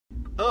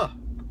Ugh,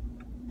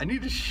 I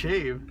need to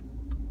shave.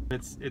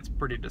 It's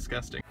pretty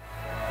disgusting.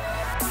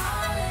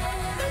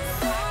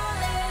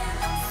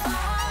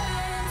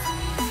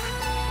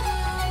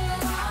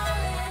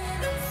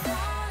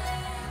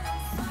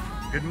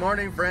 Good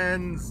morning,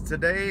 friends.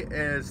 Today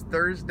is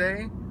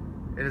Thursday.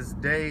 It is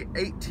day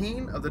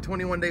 18 of the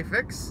 21-day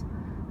fix.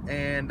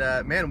 And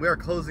man, we are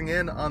closing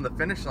in on the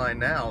finish line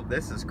now.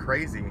 This is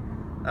crazy.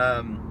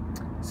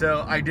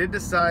 So I did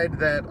decide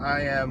that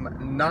I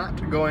am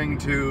not going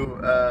to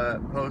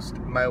post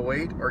my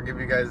weight or give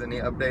you guys any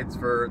updates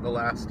for the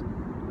last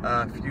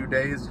few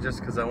days, just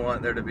because I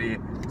want there to be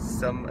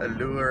some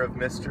allure of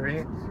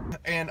mystery.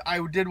 And I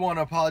did want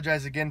to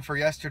apologize again for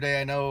yesterday.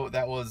 I know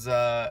that was,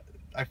 I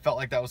felt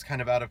like that was kind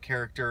of out of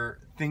character.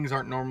 Things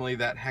aren't normally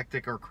that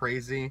hectic or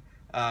crazy.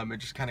 It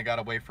just kind of got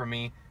away from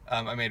me.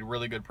 I made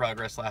really good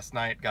progress last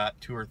night, got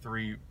 2 or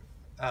 3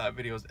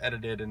 videos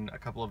edited and a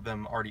couple of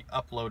them already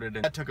uploaded,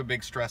 and that took a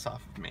big stress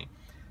off of me.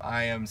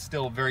 I am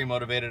still very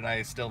motivated, and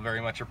I still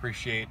very much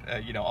appreciate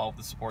you know, all of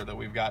the support that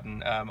we've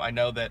gotten. I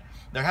know that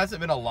there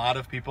hasn't been a lot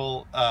of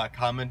people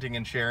commenting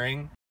and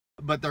sharing,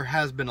 but there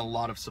has been a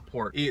lot of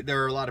support.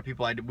 There are a lot of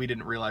people we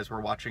didn't realize were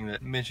watching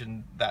that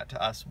mentioned that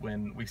to us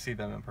when we see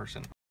them in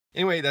person.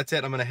 Anyway, that's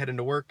it. I'm gonna head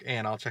into work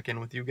and I'll check in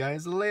with you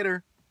guys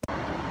later.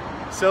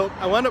 So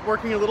I wound up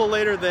working a little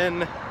later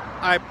than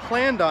I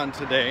planned on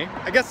today.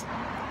 I guess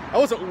I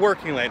wasn't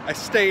working late, I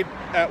stayed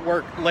at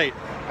work late.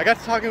 I got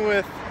to talking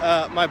with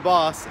my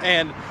boss,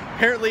 and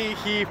apparently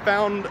he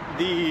found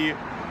the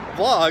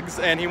vlogs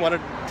and he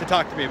wanted to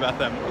talk to me about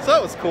them. So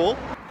that was cool.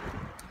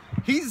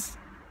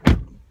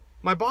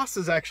 My boss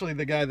is actually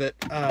the guy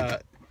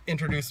that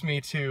introduced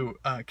me to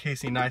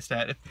Casey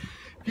Neistat.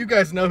 If you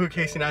guys know who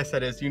Casey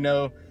Neistat is, you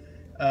know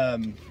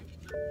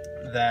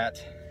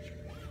that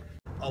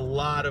a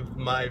lot of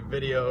my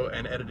video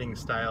and editing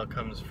style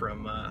comes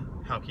from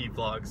how he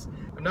vlogs.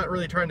 I'm not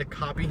really trying to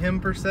copy him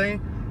per se,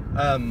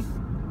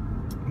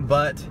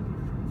 but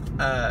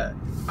I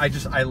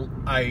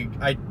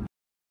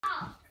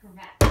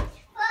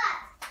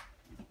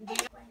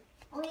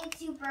only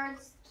 2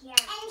 birds can.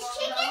 And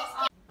chickens.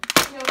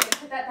 No,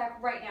 put that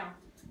back right now.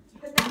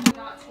 Put that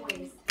not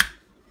toys.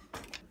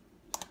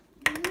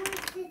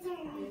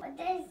 What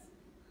does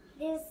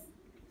this?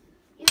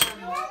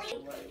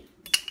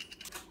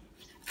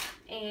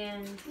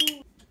 And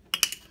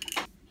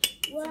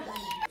What?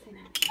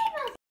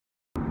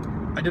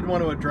 I did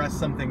want to address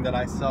something that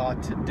I saw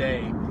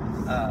today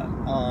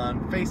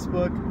on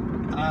Facebook.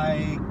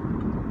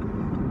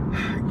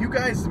 You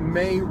guys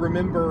may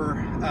remember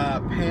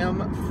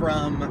Pam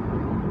from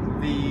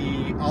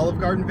the Olive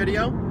Garden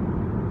video.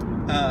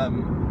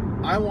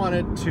 I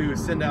wanted to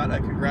send out a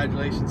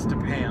congratulations to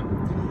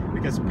Pam,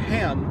 because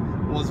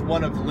Pam was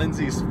one of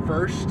Lindsay's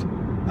first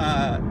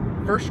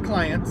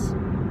clients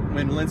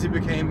when Lindsay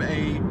became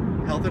a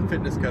health and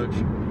fitness coach.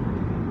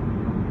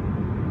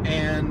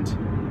 And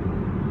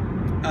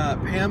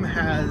Pam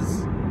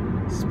has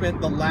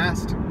spent the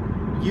last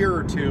year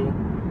or two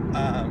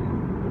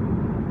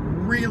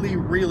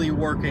really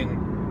working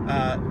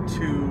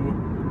to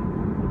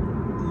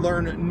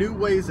learn new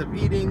ways of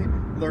eating,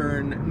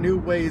 learn new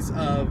ways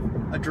of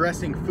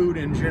addressing food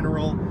in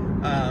general,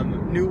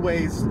 new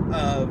ways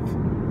of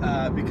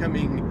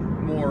becoming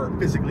more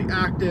physically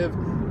active,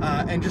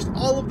 and just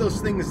all of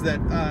those things that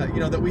you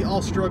know, that we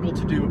all struggle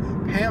to do.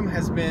 Pam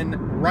has been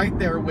right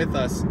there with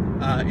us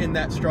in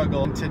that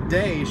struggle. And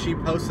today she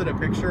posted a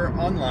picture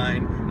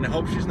online, and I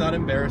hope she's not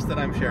embarrassed that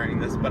I'm sharing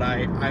this, but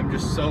I'm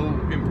just so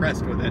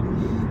impressed with it.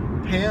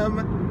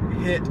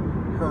 Pam hit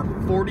her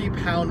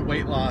 40-pound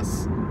weight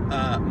loss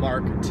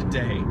mark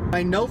today.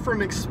 I know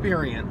from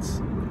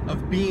experience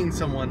of being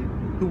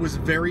someone who was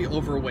very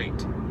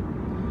overweight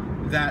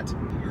that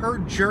her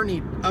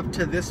journey up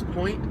to this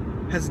point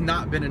has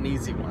not been an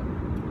easy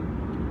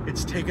one.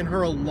 It's taken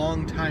her a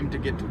long time to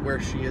get to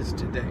where she is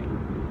today.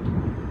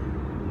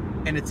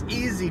 And it's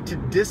easy to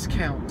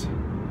discount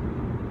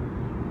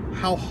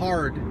how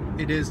hard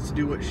it is to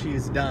do what she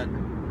has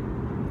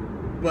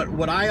done. But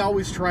what I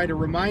always try to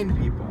remind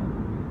people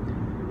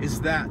is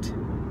that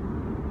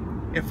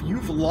if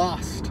you've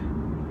lost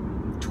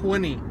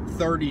 20,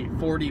 30,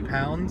 40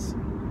 pounds,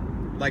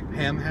 like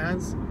Pam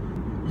has,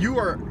 you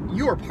are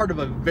part of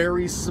a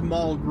very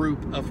small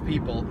group of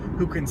people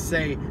who can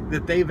say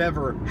that they've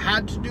ever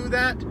had to do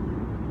that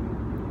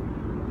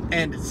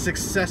and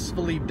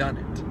successfully done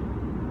it.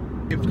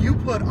 If you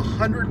put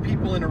 100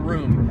 people in a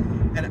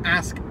room and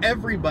ask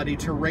everybody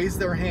to raise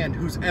their hand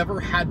who's ever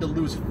had to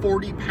lose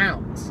 40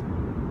 pounds,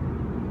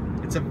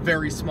 it's a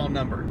very small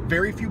number.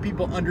 Very few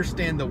people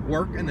understand the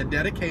work and the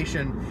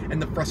dedication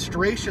and the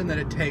frustration that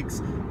it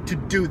takes to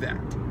do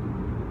that.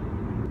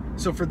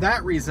 So for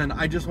that reason,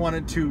 I just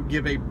wanted to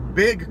give a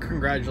big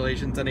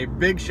congratulations and a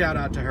big shout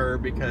out to her,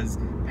 because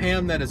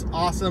Pam, that is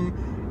awesome.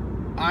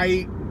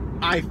 I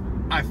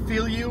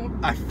feel you.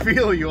 I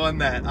feel you on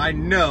that. I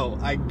know,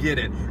 I get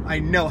it. I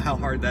know how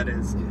hard that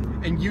is.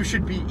 And you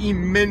should be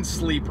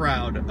immensely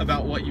proud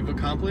about what you've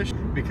accomplished,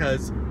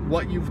 because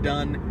what you've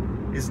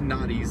done is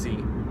not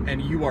easy,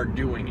 and you are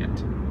doing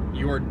it.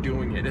 you're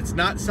doing it. It's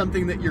not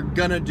something that you're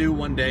gonna do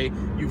one day.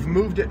 You've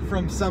moved it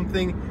from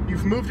something,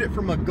 you've moved it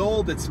from a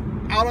goal that's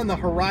out on the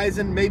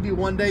horizon, maybe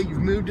one day. You've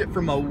moved it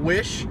from a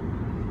wish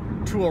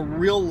to a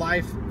real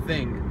life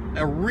thing,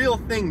 a real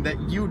thing that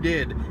you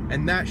did,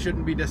 and that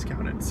shouldn't be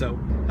discounted. So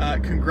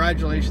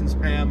congratulations,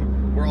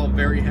 Pam. We're all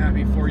very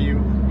happy for you.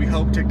 We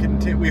hope to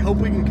continue. We hope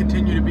we can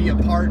continue to be a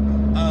part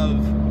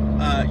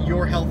of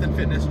your health and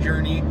fitness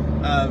journey.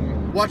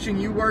 Watching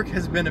you work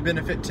has been a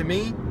benefit to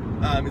me.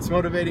 It's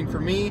motivating for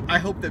me. I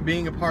hope that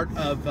being a part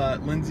of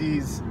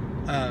Lindsay's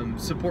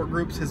support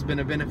groups has been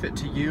a benefit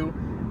to you,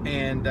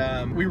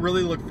 and we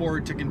really look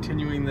forward to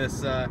continuing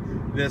this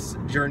this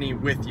journey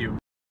with you.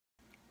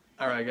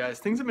 Alright guys,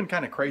 things have been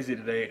kind of crazy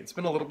today. It's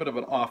been a little bit of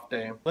an off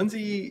day.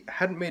 Lindsay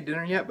hadn't made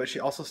dinner yet, but she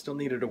also still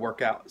needed to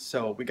work out.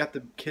 So we got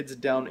the kids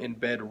down in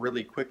bed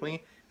really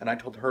quickly, and I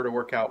told her to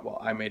work out while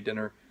I made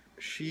dinner.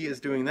 She is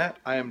doing that.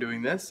 I am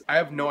doing this. I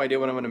have no idea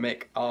what I'm going to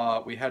make.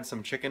 We had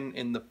some chicken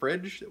in the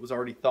fridge that was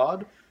already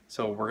thawed,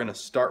 so we're going to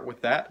start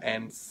with that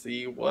and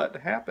see what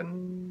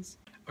happens.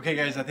 Okay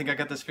guys, I think I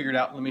got this figured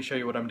out. Let me show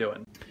you what I'm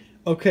doing.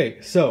 Okay,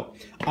 so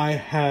I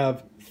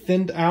have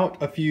thinned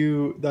out a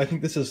few, I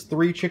think this is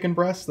 3 chicken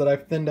breasts that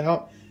I've thinned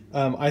out.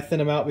 I thin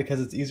them out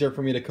because it's easier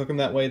for me to cook them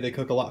that way. They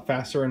cook a lot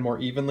faster and more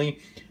evenly.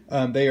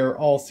 They are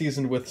all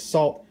seasoned with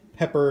salt,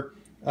 pepper,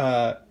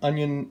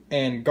 onion,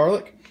 and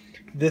garlic.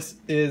 This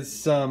is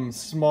some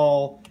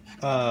small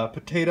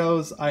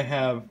potatoes. I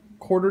have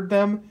quartered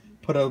them,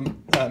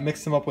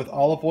 mixed them up with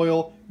olive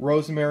oil,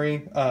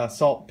 rosemary,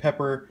 salt,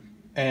 pepper,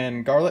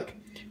 and garlic.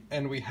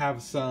 And we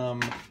have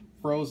some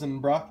frozen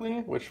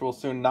broccoli, which will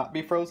soon not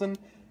be frozen.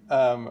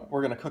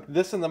 We're gonna cook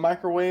this in the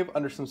microwave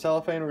under some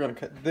cellophane. We're gonna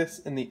cook this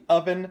in the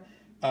oven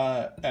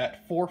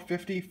at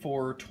 450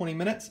 for 20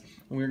 minutes.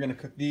 And we're gonna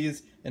cook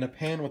these in a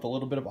pan with a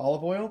little bit of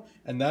olive oil.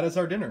 And that is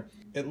our dinner.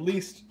 At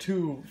least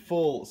 2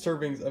 full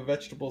servings of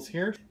vegetables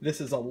here.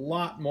 This is a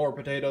lot more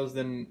potatoes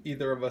than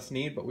either of us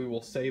need, but we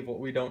will save what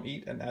we don't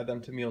eat and add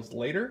them to meals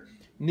later.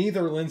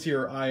 Neither Lindsay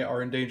or I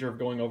are in danger of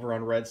going over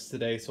on reds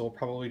today, so we'll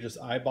probably just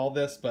eyeball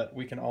this, but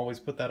we can always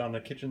put that on a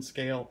kitchen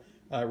scale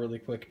really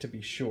quick to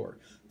be sure.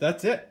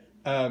 That's it.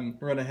 We're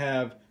gonna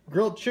have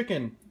grilled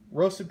chicken,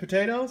 roasted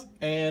potatoes,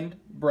 and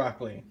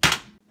broccoli.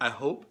 I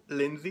hope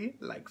Lindsay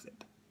likes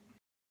it.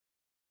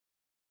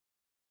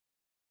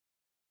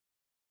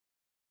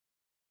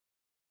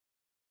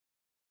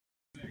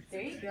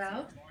 There you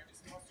go.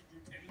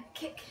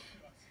 Kick.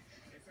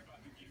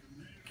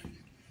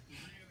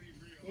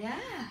 Yeah.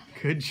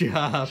 Good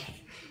job.